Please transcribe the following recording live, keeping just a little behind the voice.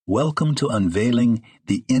Welcome to Unveiling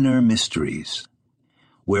the Inner Mysteries,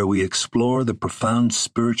 where we explore the profound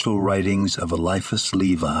spiritual writings of Eliphas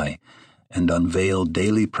Levi and unveil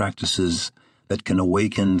daily practices that can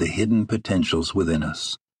awaken the hidden potentials within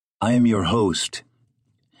us. I am your host,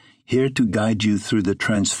 here to guide you through the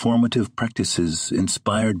transformative practices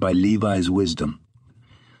inspired by Levi's wisdom.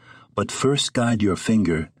 But first, guide your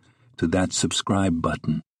finger to that subscribe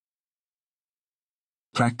button.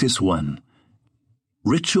 Practice 1.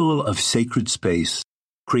 Ritual of sacred space.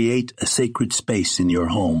 Create a sacred space in your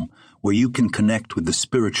home where you can connect with the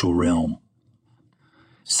spiritual realm.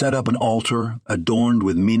 Set up an altar adorned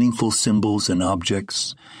with meaningful symbols and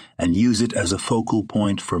objects, and use it as a focal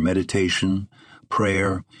point for meditation,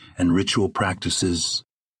 prayer, and ritual practices.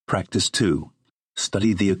 Practice 2.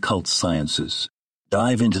 Study the occult sciences.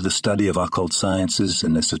 Dive into the study of occult sciences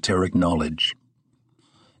and esoteric knowledge.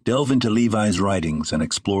 Delve into Levi's writings and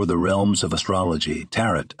explore the realms of astrology,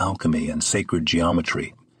 tarot, alchemy, and sacred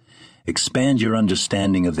geometry. Expand your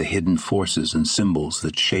understanding of the hidden forces and symbols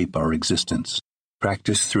that shape our existence.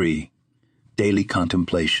 Practice 3. Daily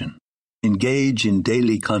contemplation. Engage in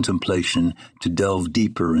daily contemplation to delve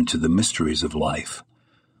deeper into the mysteries of life.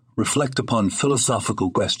 Reflect upon philosophical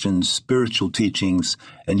questions, spiritual teachings,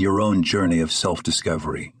 and your own journey of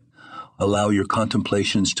self-discovery. Allow your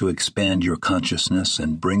contemplations to expand your consciousness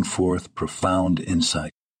and bring forth profound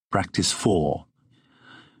insight. Practice 4.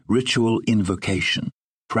 Ritual invocation.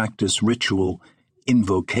 Practice ritual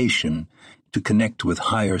invocation to connect with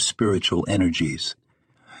higher spiritual energies.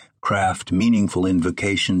 Craft meaningful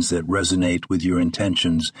invocations that resonate with your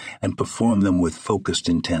intentions and perform them with focused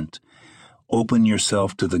intent. Open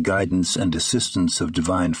yourself to the guidance and assistance of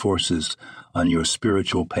divine forces on your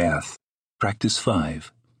spiritual path. Practice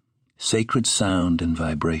 5. Sacred sound and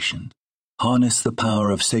vibration. Harness the power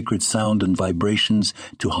of sacred sound and vibrations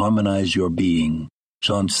to harmonize your being.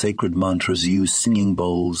 Chant sacred mantras, use singing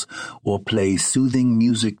bowls, or play soothing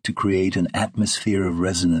music to create an atmosphere of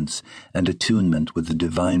resonance and attunement with the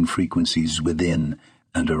divine frequencies within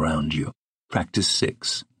and around you. Practice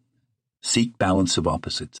 6. Seek balance of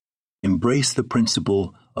opposites. Embrace the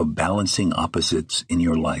principle of balancing opposites in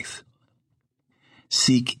your life.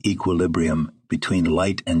 Seek equilibrium between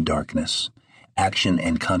light and darkness, action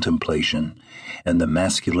and contemplation, and the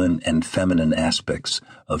masculine and feminine aspects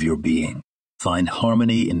of your being. Find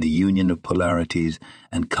harmony in the union of polarities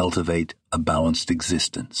and cultivate a balanced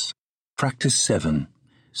existence. Practice 7.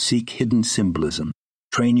 Seek hidden symbolism.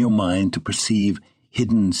 Train your mind to perceive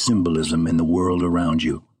hidden symbolism in the world around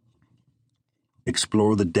you.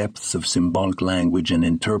 Explore the depths of symbolic language and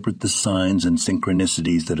interpret the signs and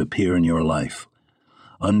synchronicities that appear in your life.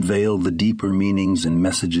 Unveil the deeper meanings and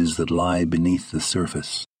messages that lie beneath the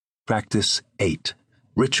surface. Practice 8.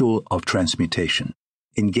 Ritual of transmutation.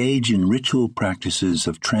 Engage in ritual practices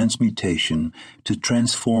of transmutation to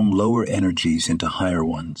transform lower energies into higher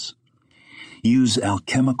ones. Use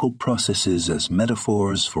alchemical processes as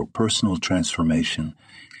metaphors for personal transformation,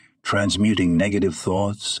 transmuting negative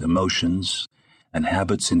thoughts, emotions, and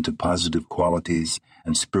habits into positive qualities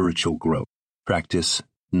and spiritual growth. Practice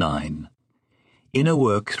 9. Inner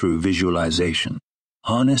work through visualization.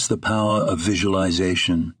 Harness the power of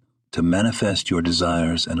visualization to manifest your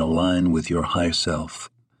desires and align with your higher self.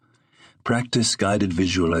 Practice guided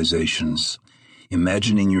visualizations,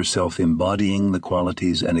 imagining yourself embodying the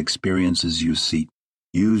qualities and experiences you seek.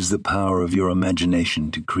 Use the power of your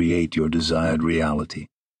imagination to create your desired reality.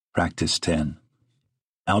 Practice 10.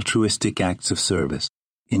 Altruistic acts of service.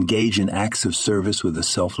 Engage in acts of service with a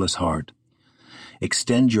selfless heart.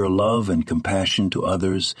 Extend your love and compassion to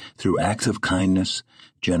others through acts of kindness,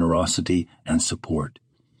 generosity, and support.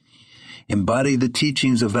 Embody the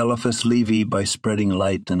teachings of Eliphas Levi by spreading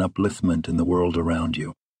light and upliftment in the world around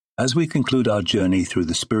you. As we conclude our journey through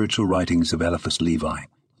the spiritual writings of Eliphas Levi,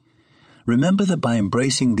 remember that by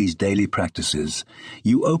embracing these daily practices,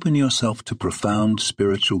 you open yourself to profound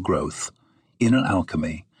spiritual growth, inner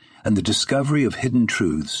alchemy, and the discovery of hidden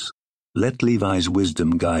truths. Let Levi's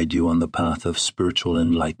wisdom guide you on the path of spiritual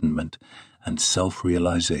enlightenment and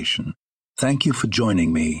self-realization. Thank you for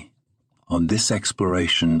joining me on this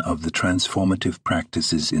exploration of the transformative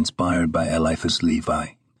practices inspired by Eliphas Levi.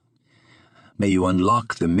 May you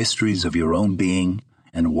unlock the mysteries of your own being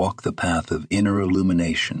and walk the path of inner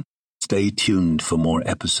illumination. Stay tuned for more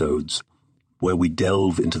episodes where we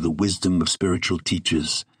delve into the wisdom of spiritual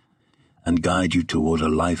teachers and guide you toward a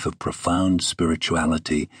life of profound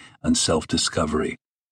spirituality and self-discovery.